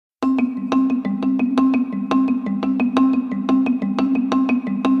I've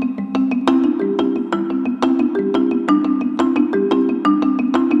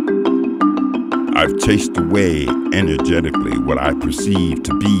chased away energetically what I perceive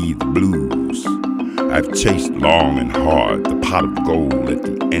to be the blues. I've chased long and hard the pot of gold at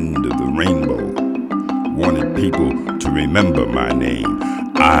the end of the rainbow. Wanted people to remember my name.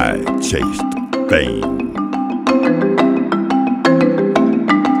 I chased fame.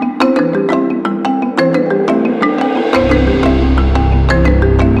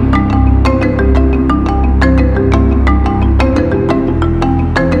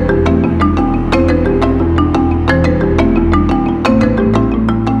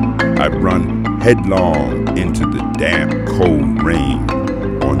 Headlong into the damp, cold rain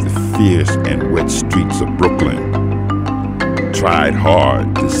on the fierce and wet streets of Brooklyn. Tried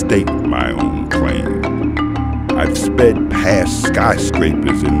hard to stake my own claim. I've sped past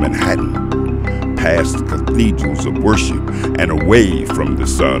skyscrapers in Manhattan, past cathedrals of worship and away from the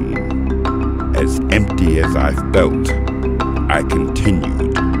sun. As empty as I felt, I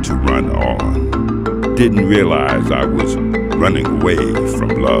continued to run on. Didn't realize I was running away from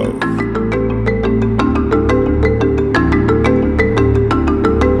love.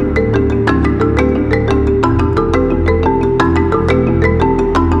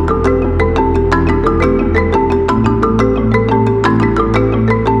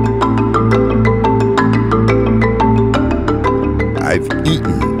 I've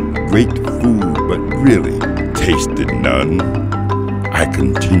eaten great food, but really tasted none. I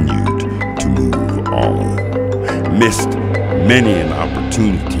continued to move on. Missed many an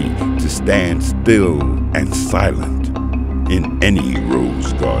opportunity to stand still and silent in any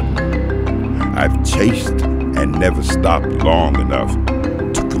rose garden. I've chased and never stopped long enough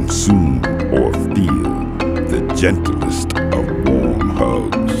to consume or feel the gentlest of warm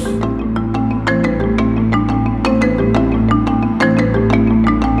hugs.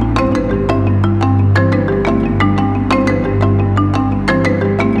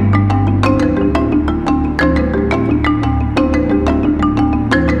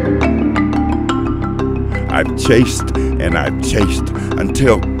 I've chased and I've chased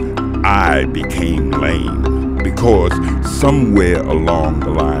until I became lame, because somewhere along the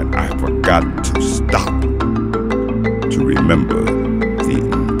line I forgot to stop to remember the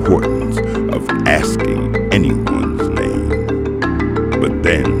importance of asking anyone's name. But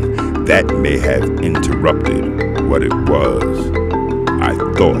then that may have interrupted